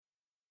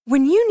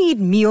When you need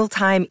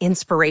mealtime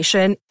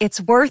inspiration,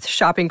 it's worth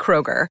shopping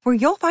Kroger, where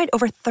you'll find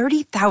over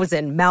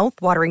 30,000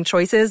 mouth-watering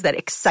choices that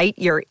excite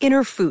your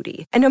inner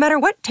foodie. And no matter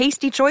what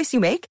tasty choice you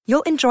make,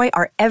 you'll enjoy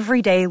our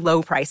everyday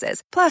low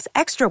prices, plus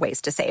extra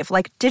ways to save,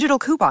 like digital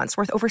coupons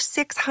worth over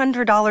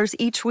 $600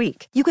 each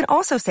week. You can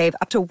also save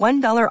up to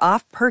 $1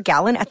 off per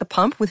gallon at the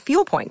pump with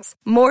fuel points.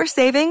 More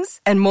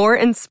savings and more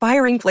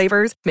inspiring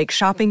flavors make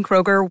shopping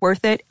Kroger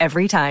worth it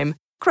every time.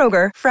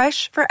 Kroger,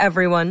 fresh for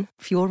everyone.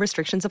 Fuel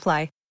restrictions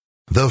apply.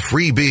 The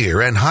Free Beer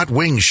and Hot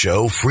Wings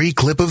Show free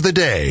clip of the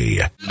day.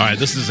 All right,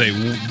 this is a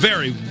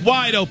very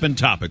wide open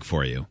topic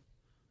for you.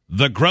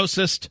 The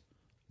grossest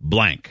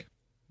blank.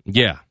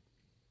 Yeah.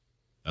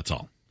 That's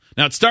all.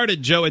 Now, it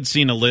started, Joe had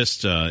seen a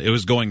list, it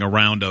was going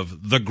around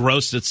of the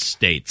grossest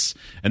states,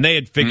 and they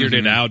had figured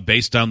it out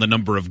based on the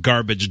number of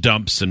garbage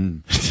dumps,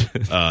 and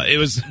it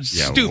was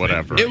stupid.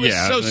 Whatever. It was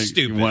so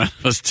stupid. One of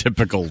those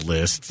typical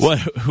lists.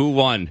 Who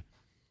won?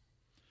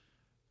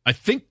 I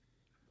think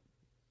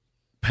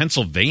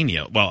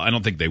Pennsylvania. Well, I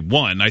don't think they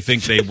won. I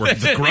think they were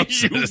the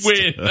grossest. You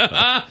win.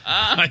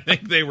 I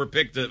think they were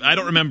picked. I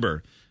don't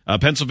remember.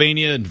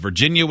 Pennsylvania and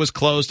Virginia was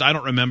closed. I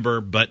don't remember,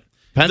 but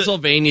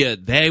Pennsylvania,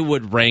 they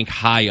would rank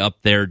high up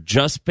there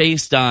just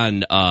based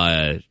on,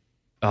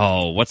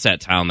 what's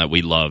that town that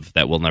we love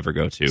that we'll never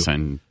go to?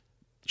 Shamokin.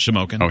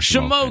 Oh,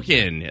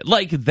 Shamokin.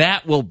 Like,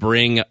 that will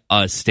bring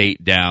a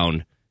state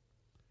down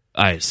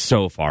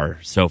so far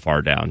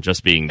down,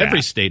 just being that.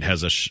 Every state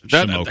has a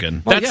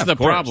Shamokin. That's the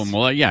problem.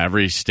 Well, yeah,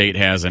 every state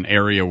has an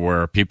area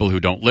where people who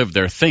don't live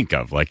there think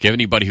of. Like,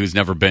 anybody who's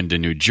never been to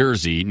New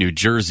Jersey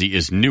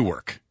is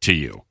Newark to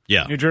you.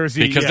 Yeah. New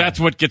Jersey. Because that's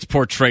what gets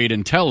portrayed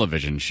in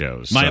television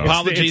shows. My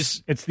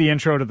apologies. It's the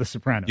intro to The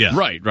Sopranos. Yeah.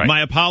 Right.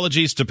 My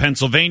apologies to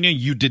Pennsylvania.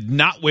 You did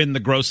not win the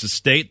grossest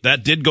state.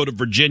 That did go to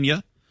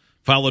Virginia,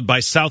 followed by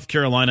South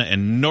Carolina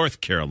and North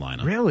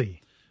Carolina.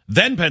 Really?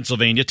 Then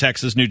Pennsylvania,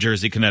 Texas, New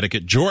Jersey,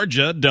 Connecticut,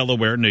 Georgia,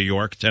 Delaware, New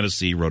York,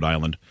 Tennessee, Rhode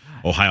Island,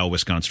 Ohio,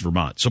 Wisconsin,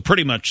 Vermont. So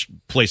pretty much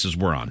places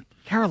we're on.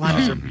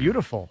 Carolinas are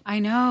beautiful. I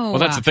know. Well,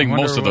 that's the thing.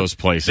 Most of those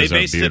places are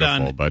based it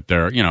beautiful, on- but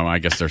they're, I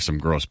guess there's some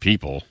gross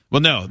people.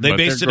 Well, no, they But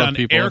based they're it gross on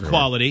people air everywhere.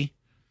 quality,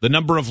 the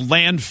number of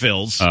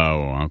landfills,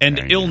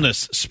 and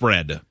illness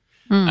spread.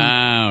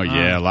 Oh,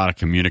 yeah, a lot of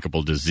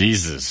communicable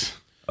diseases.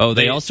 Oh,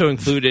 they also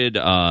included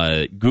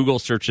Google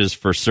searches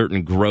for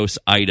certain gross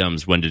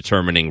items when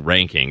determining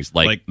rankings,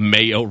 like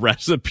mayo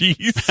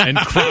recipes and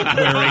crock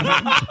wearing.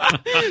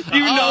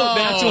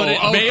 That's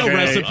what mayo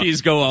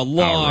recipes go a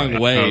long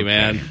way,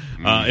 man.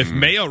 If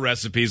mayo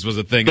recipes was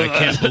a thing, I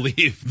can't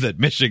believe that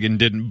Michigan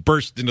didn't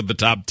burst into the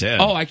top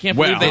 10. Oh, I can't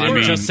believe they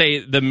didn't just say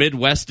the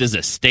Midwest is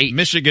a state.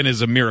 Michigan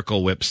is a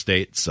Miracle Whip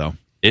state, so.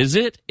 Is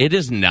it? It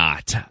is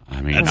not.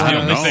 I mean, That's I the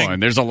don't only know. thing.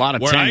 And there's a lot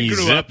of Where I tangy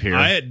grew zip up, here.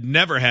 I had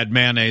never had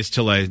mayonnaise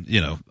till I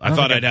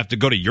thought I'd have to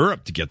go to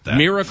Europe to get that.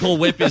 Miracle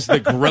Whip is the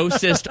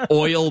grossest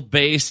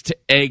oil-based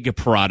egg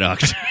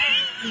product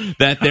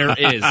that there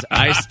is.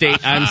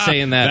 I'm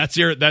saying that.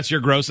 That's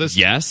your grossest?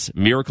 Yes,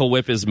 Miracle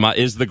Whip is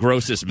the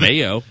grossest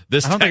mayo. I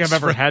don't think I've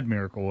ever had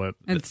Miracle Whip.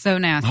 It's so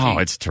nasty. Oh,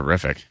 it's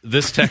terrific.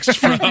 This text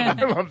from I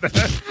love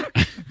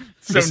that.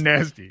 So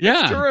nasty.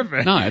 Yeah. It's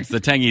terrific. No, it's the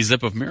tangy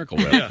zip of Miracle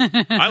Whip.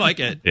 I like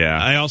it.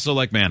 Yeah. I also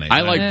like mayonnaise.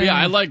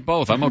 I like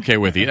both. I'm okay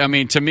with it. I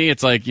mean, to me,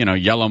 it's like,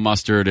 yellow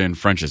mustard and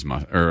French's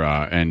mustard,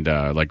 and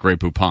like Grey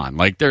Poupon.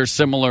 Like, they're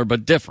similar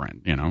but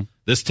different,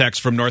 This text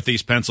from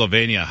Northeast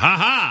Pennsylvania. Ha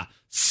ha!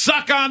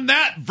 Suck on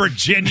that,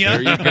 Virginia.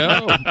 There you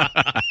go.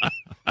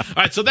 All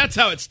right, so that's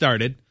how it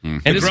started.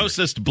 And The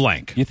grossest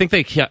blank. You think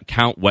they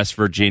count West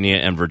Virginia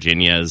and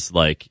Virginia as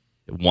like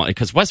one?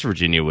 Because West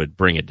Virginia would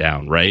bring it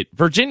down, right?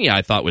 Virginia,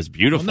 I thought was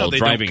beautiful Well, no, they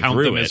driving don't count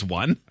through them it. as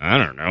one. I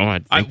don't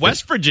know.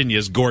 West Virginia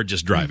is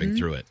gorgeous driving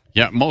through it.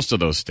 Yeah, most of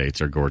those states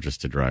are gorgeous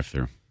to drive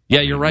through. Yeah,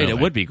 you're right. Really.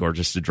 It would be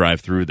gorgeous to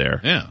drive through there.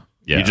 Yeah.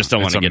 You just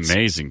don't want to It's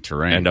amazing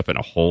terrain. end up in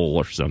a hole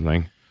or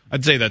something.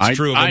 I'd say that's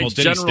true of almost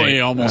any state. I generally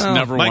almost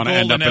never My want to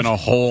goal end up in a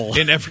hole.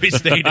 In every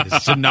state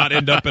is to not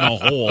end up in a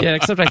hole. Yeah,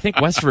 except I think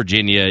West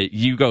Virginia,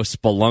 you go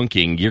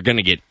spelunking, you're going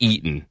to get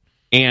eaten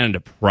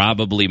and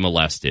probably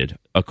molested,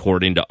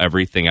 according to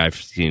everything I've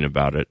seen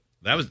about it.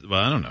 That was,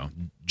 I don't know,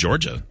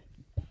 Georgia.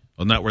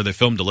 Wasn't that where they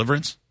filmed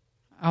Deliverance?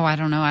 Oh, I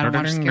don't know. I don't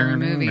watch scary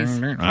movies.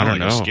 I don't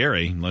know.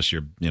 Scary, unless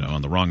you're,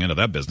 on the wrong end of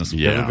that business.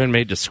 You ever been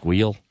made to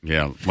squeal?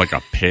 Yeah, like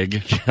a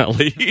pig.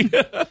 Kelly.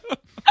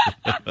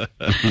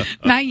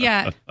 Not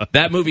yet.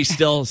 That movie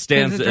still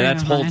stands.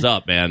 That holds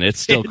up, man. It's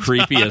still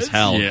creepy as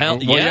hell.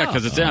 Yeah,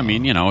 because it's. I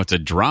mean, it's a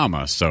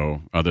drama.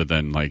 So other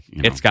than like,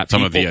 it's got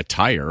some of people. the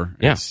attire.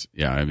 Yeah.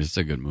 It's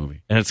a good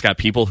movie. And it's got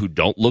people who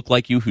don't look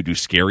like you, who do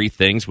scary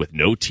things with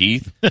no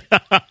teeth,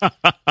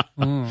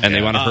 and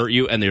they want to hurt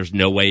you, and there's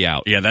no way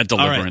out. Yeah, that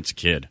Deliverance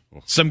kid.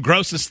 Some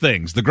grossest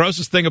things. The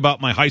grossest thing about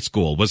my high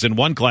school was in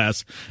one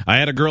class, I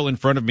had a girl in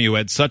front of me who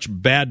had such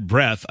bad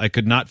breath, I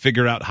could not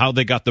figure out how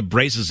they got the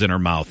braces in her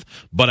mouth.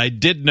 But I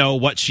did know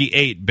what she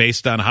ate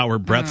based on how her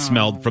breath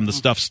smelled from the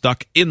stuff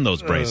stuck in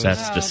those braces.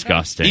 That's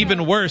disgusting.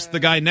 Even worse, the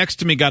guy next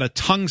to me got a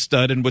tongue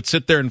stud and would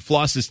sit there and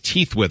floss his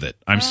teeth with it.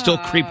 I'm still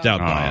creeped out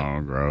by it.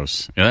 Oh,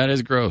 gross. Yeah, that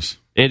is gross.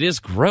 It is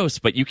gross,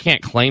 but you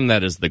can't claim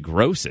that as the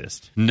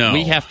grossest. No.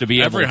 We have to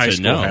be Every able high to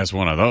school know. has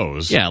one of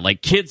those. Yeah,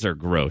 like kids are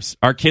gross.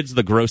 Are kids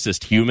the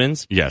grossest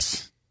humans?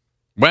 Yes.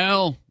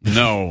 Well,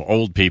 no.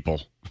 Old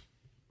people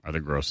are the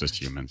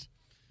grossest humans.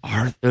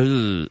 I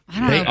don't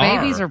know.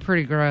 Babies are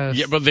pretty gross.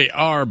 Yeah,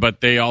 but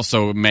they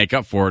also make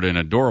up for it in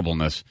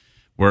adorableness.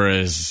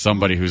 Whereas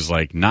somebody who's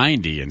like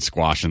 90 and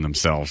squashing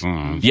themselves,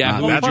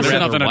 Yeah, there's rather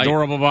nothing white.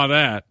 adorable about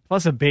that.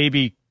 Plus, a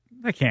baby,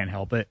 they can't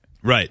help it.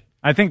 Right.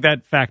 I think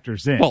that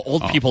factors in. Well,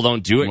 old people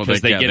don't do it Well, because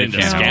they get into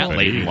can't scat help it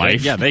lady either.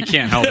 life. Yeah, they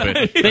can't help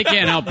it. They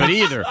can't help it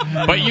either.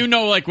 But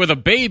like with a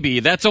baby,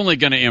 that's only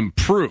going to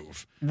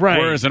improve. Right.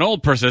 Whereas an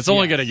old person, it's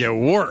only going to get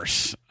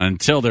worse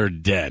until they're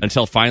dead.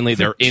 Until finally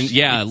they're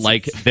in,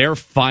 like their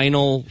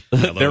final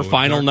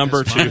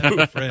number two.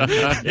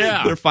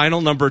 Yeah. Their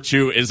final number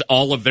 2 is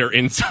all of their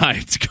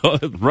insides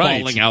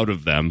falling out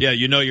of them. Yeah,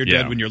 you know you're Yeah.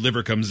 dead when your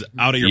liver comes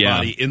out of your Yeah.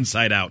 body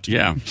inside out.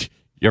 Yeah.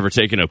 You ever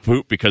taken a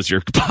poop because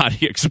your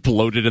body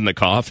exploded in the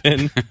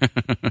coffin?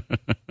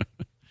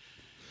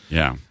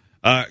 Yeah.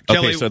 Kelly,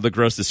 Okay, so the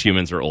grossest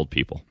humans are old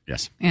people.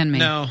 Yes. And me.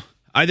 no,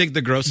 I think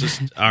the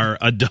grossest are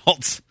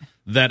adults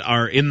that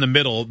are in the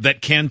middle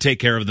that can take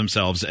care of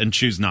themselves and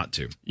choose not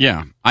to.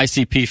 Yeah.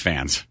 ICP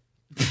fans.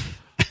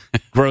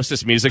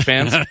 Grossest music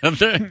fans?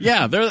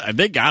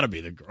 They got to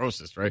be the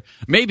grossest, right?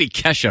 Maybe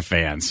Kesha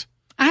fans.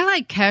 I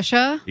like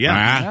Kesha.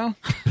 Yeah. Well,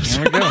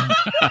 there we go.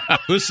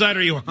 Whose side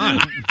are you on?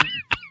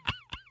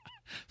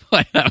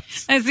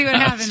 I see what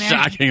happened there.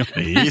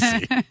 Shockingly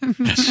easy.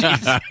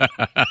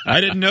 I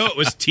didn't know it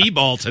was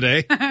T-ball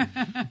today.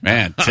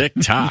 Man,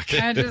 TikTok.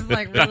 I just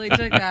really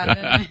took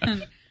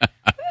that.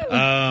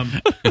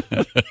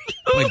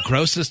 Like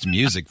grossest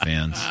music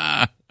fans.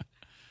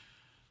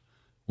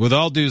 With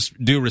all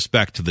due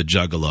respect to the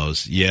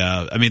Juggalos,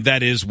 yeah, I mean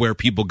that is where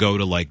people go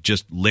to like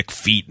just lick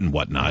feet and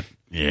whatnot.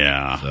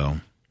 Yeah. So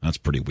that's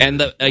pretty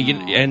weird. And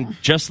and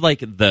just like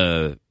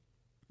the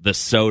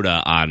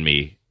soda on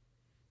me,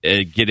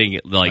 getting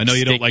like I know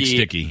you don't like sticky.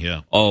 sticky.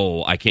 Yeah,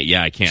 Oh, I can't.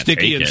 Yeah, I can't.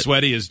 sticky take and it.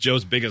 sweaty is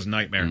Joe's biggest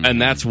nightmare.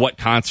 And that's what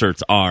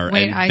concerts are.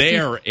 Wait, and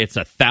there, it's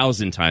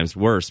 1,000 times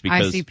worse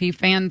because ICP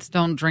fans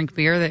don't drink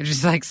beer. They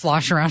just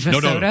slosh around with No,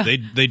 soda.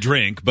 they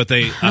drink, but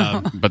they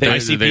But the they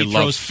ICP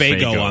love throws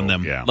Faygo on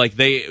them. Yeah. like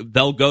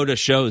they'll go to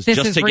shows This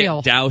just is to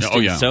real. get doused Oh,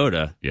 in yeah.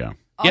 soda. Yeah.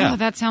 Oh, Yeah.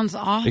 that sounds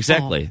awful.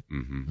 Exactly.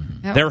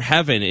 That- Their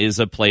heaven is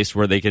a place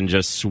where they can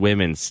just swim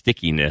in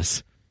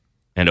stickiness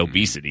and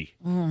obesity.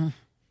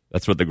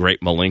 That's what the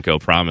great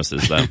Malenko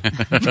promises them.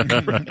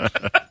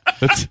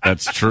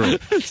 That's true.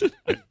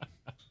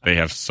 They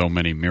have so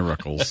many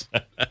miracles.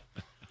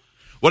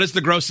 What is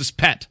the grossest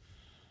pet?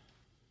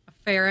 A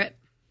ferret.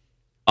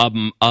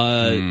 One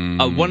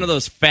of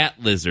those fat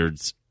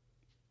lizards.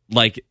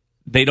 Like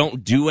they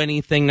don't do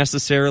anything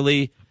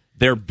necessarily.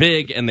 They're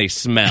big and they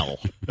smell.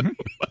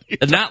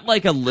 Not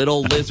like a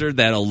little lizard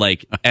that'll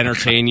like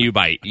entertain you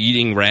by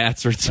eating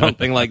rats or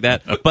something like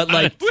that. But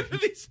like, What are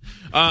these?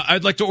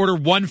 I'd like to order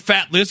one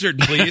fat lizard,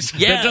 please.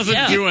 yeah, That doesn't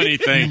yeah. do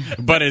anything,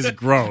 but is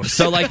gross.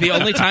 So like the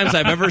only times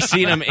I've ever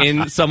seen them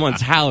in someone's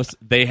house,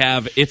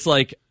 it's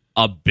like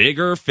a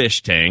bigger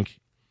fish tank,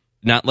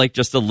 not like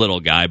just a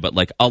little guy, but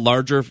like a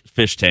larger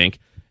fish tank,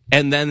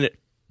 and then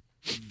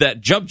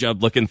that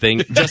Jub looking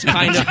thing just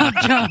kind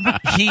of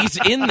he's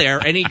in there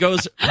and he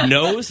goes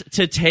nose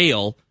to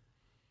tail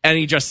and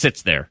he just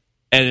sits there.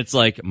 And it's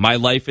like my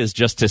life is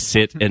just to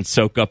sit and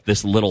soak up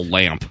this little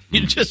lamp.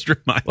 You just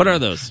remind What are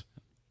those?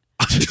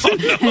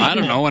 I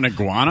don't know, an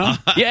iguana?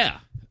 Yeah.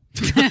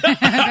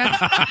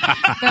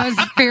 That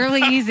was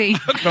fairly easy.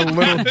 The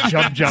little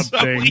jump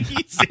thing.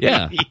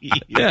 Yeah.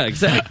 Yeah,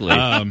 exactly.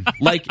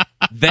 Like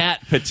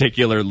that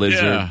particular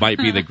lizard Yeah. might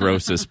be the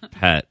grossest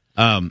pet.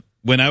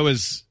 When I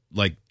was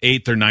like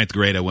 8th or 9th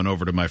grade, I went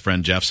over to my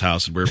friend Jeff's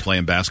house and we were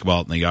playing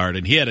basketball in the yard,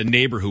 and he had a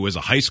neighbor who was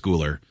a high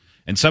schooler,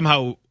 and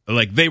somehow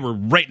like they were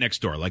right next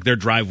door, like their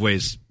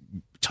driveways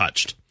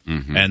touched.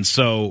 And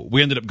so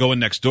we ended up going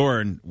next door,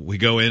 and we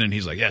go in, and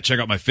he's like, yeah, check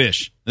out my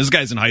fish. This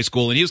guy's in high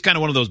school, and he was kind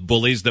of one of those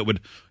bullies that would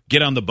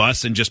get on the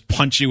bus and just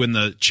punch you in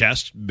the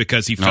chest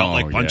because he felt Oh,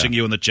 like punching yeah.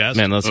 you in the chest.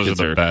 Man, those Those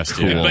kids are the are best,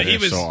 cool. yeah. But They're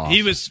so awesome.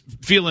 he was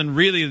feeling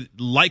really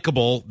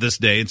likable this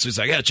day, and so he's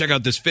like, yeah, check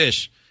out this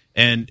fish.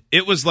 And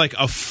it was like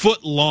a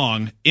foot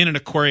long in an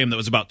aquarium that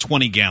was about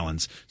 20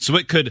 gallons. So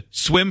it could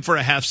swim for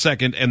a half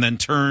second and then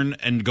turn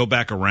and go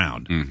back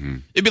around.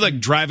 It'd be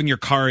like driving your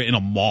car in a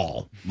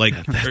mall. Like,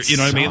 you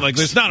know what I mean? Like,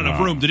 there's not enough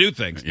room to do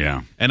things.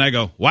 Yeah. And I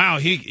go, wow,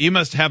 he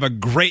must have a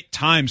great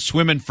time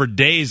swimming for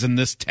days in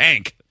this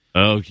tank.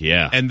 Oh,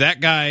 yeah. And that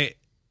guy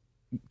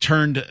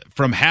turned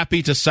from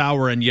happy to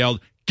sour and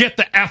yelled, get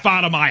the F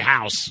out of my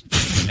house.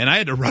 And I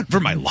had to run for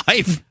my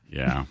life.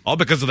 Yeah. All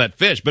because of that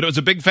fish. But it was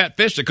a big fat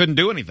fish that couldn't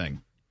do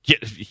anything.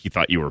 He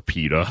thought you were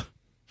PETA.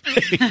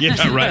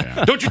 Yeah,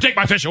 right. Don't you take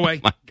my fish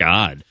away. My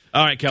God.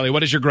 All right, Kelly,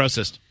 what is your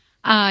grossest?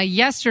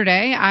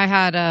 Yesterday, I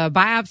had a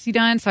biopsy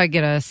done, so I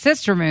get a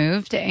cyst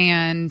removed.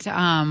 And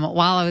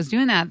while I was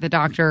doing that, the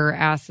doctor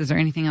asked, "Is there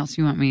anything else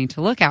you want me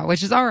to look at?"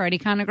 Which is already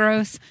kind of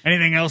gross.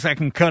 Anything else I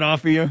can cut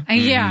off of you?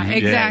 Yeah,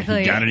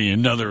 exactly. Got any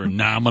other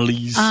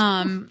anomalies?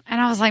 And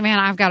I was like, man,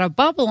 I've got a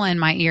bubble in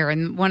my ear.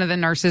 And one of the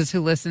nurses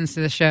who listens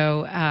to the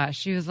show,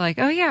 she was like,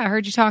 "Oh yeah, I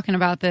heard you talking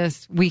about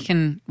this. We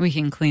can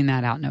clean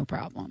that out, no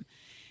problem."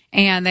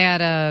 And they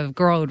had a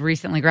girl who'd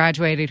recently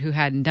graduated who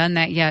hadn't done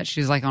that yet. She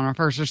was like on her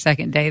first or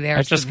second day there.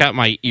 I just got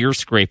my ear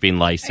scraping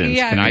license.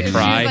 Yeah, Can I try?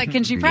 She was like,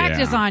 "Can she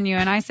practice on you?"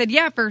 And I said,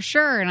 "Yeah, for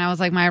sure." And I was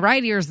like, my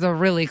right ear's the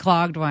really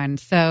clogged one.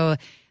 So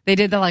they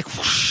did the like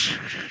whoosh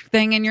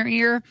thing in your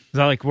ear. Is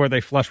that like where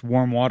they flush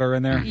warm water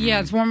in there? Yeah,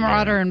 it's warm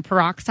water and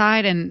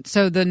peroxide. And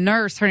so the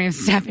nurse, her name's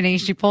Stephanie,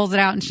 she pulls it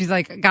out and she's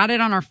like, got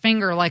it on her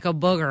finger like a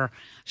booger,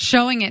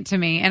 showing it to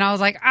me. And I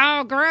was like,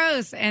 "Oh,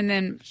 gross." And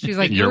then she's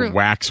like, Your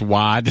wax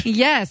wad?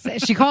 Yes.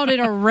 She called it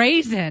a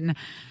raisin.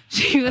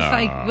 She was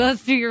like,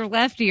 "Let's do your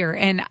left ear."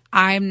 And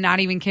I'm not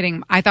even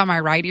kidding. I thought my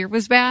right ear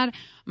was bad.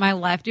 My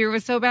left ear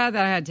was so bad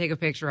that I had to take a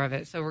picture of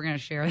it. So we're going to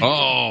share that.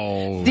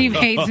 Oh. Steve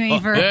hates me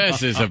for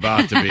This is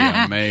about to be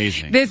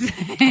amazing. this.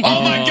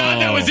 Oh, my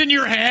God, that was in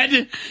your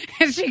head?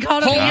 And she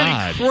called Holy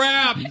it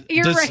crap.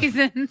 ear Does-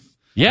 raisins.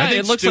 Yeah, I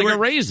think it looks like Stuart- a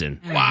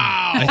raisin.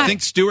 Wow. I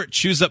think Stuart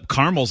chews up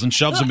caramels and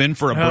shoves them in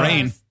for a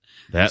brain.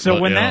 So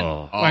when that,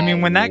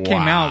 when that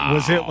came out,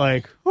 was it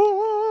like,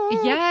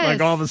 Yes.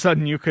 like all of a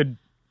sudden you could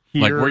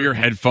hear? Like, were your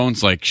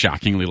headphones, like,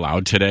 shockingly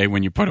loud today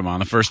when you put them on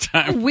the first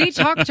time? We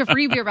talked to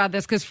Freebeer about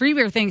this because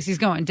Freebeer thinks he's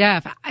going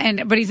deaf,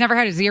 but he's never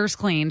had his ears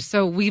cleaned.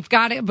 So we've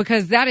got it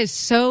because that is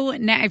so.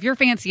 If you're a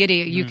fancy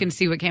idiot, you can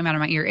see what came out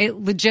of my ear. It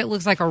legit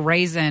looks like a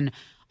raisin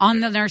on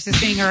the nurse's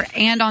finger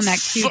and on that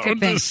Q-tip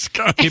thing.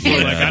 People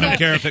are like, "I don't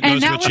care if it And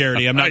goes to a that was-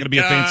 charity. I'm not going to be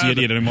a fancy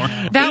idiot anymore."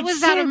 That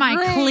was out of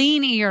my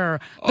clean ear.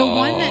 The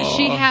one that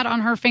she had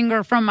on her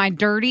finger from my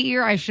dirty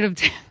ear, I should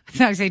have.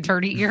 I say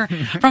dirty ear,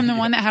 from the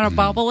one that had a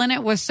bubble in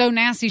it, was so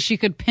nasty she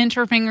could pinch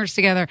her fingers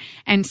together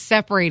and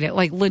separate it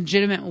like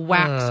legitimate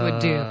wax would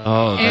do.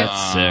 Oh,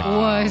 that's sick.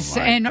 Was,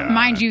 and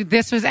mind you,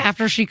 this was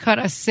after she cut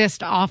a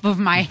cyst off of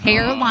my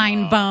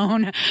hairline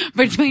bone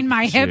between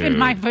my hip and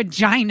my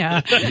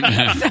vagina. So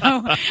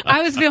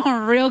I was feeling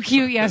real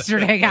cute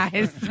yesterday,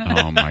 guys.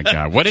 Oh, my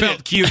God. What did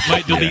Felt cute.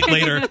 Might delete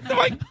later. Oh,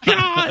 my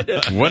God.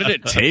 What did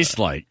it taste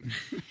like?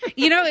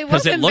 You know, it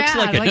 'Cause it wasn't looks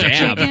bad. like a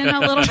jab. chicken, a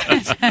little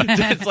bit.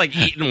 It's like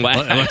eating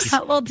wax.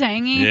 A little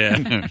tangy.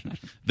 Yeah.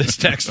 This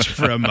text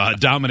from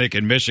Dominic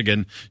in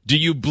Michigan. "Do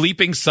you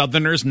bleeping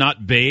Southerners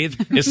not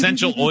bathe?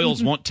 Essential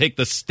oils won't take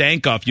the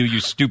stank off you, you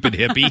stupid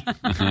hippie."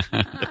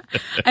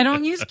 I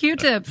don't use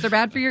Q-tips. They're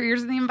bad for your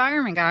ears and the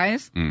environment,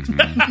 guys.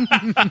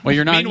 Well,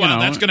 you're not. Meanwhile,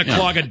 that's going to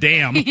clog a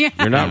dam.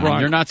 You're not wrong.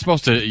 You're not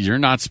supposed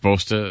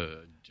to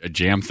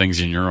jam things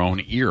in your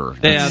own ear.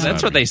 Yeah,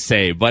 that's what they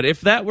say. But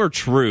if that were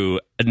true,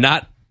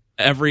 not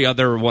every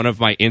other one of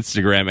my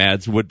Instagram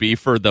ads would be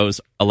for those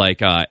like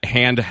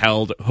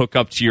handheld hook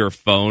up to your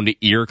phone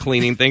ear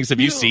cleaning things. Have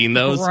you seen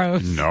those?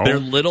 Gross. No. They're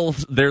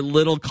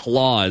little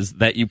claws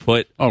that you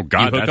put. Oh,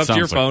 God, you hook that up to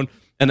your sounds like phone,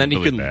 and then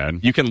really bad.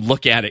 you can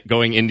look at it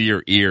going into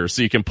your ear,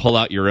 so you can pull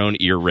out your own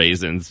ear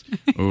raisins.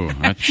 Ooh,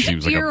 that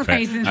seems like Ear a bad,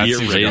 raisins. that Ear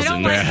seems like a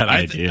raisins. bad I,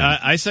 idea.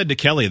 I said to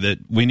Kelly that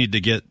we need to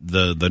get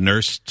the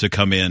nurse to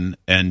come in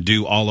and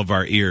do all of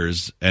our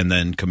ears and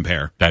then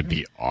compare. That'd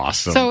be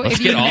awesome. So Let's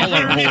if get you've all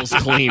never, our holes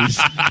cleaned.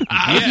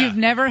 if you've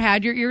never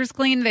had your ears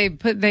cleaned,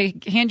 they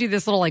hand you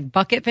this little like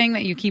bucket thing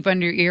that you keep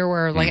under your ear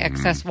where like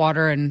excess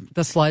water and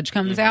the sludge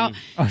comes out.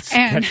 Oh, it's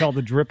And- catch all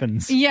the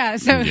drippings. Yeah,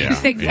 so Yeah,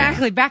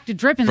 exactly back to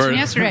drippings from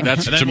yesterday.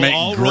 That's And then to make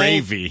all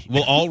gravy.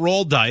 We'll all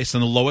roll dice,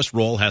 and the lowest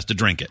roll has to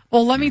drink it.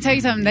 Well, let me tell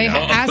you something. They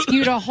ask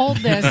you to hold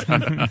this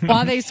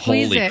while they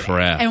squeeze Holy it.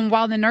 crap. And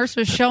while the nurse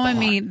was showing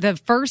me the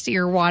first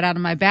ear wad out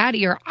of my bad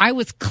ear, I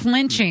was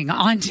clenching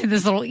onto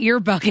this little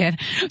ear bucket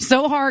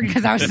so hard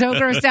because I was so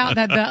grossed out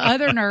that the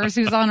other nurse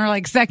who's on her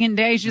like second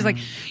day, she's like,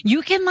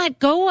 "You can let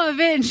go of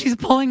it." And she's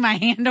pulling my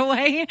hand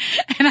away.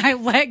 And I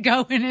let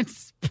go and it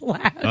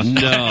splashed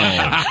everywhere.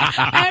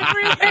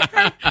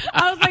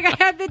 I was like, I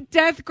had the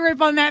death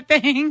grip on that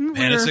thing.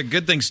 And it's a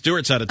good thing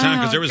Stuart's out of town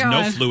because Oh, there was no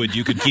God. fluid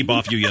you could keep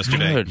off you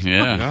yesterday.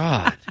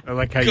 Yeah. I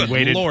like how Good you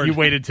waited. Lord. You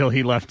waited till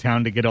he left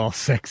town to get all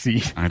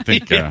sexy. I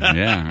think,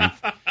 yeah.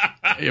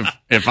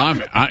 If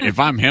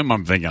I'm him,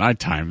 I'm thinking I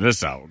timed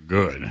this out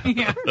good.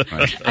 Yeah.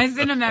 I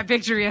sent him that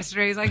picture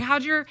yesterday. He's like,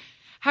 how'd your,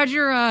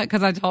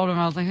 because I told him,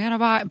 I was like, I had a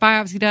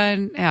biopsy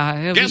done. Yeah,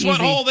 it'll Guess be what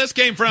easy. hole this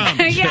came from?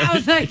 Yeah, I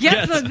was like,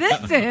 guess what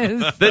this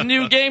is. The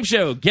new game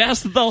show,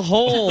 Guess the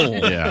Hole.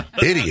 Yeah.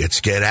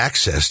 Idiots get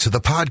access to the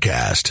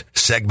podcast,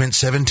 segment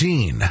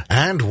 17,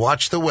 and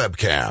watch the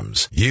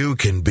webcams. You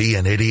can be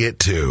an idiot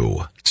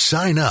too.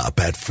 Sign up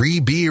at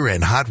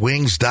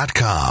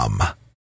freebeerandhotwings.com.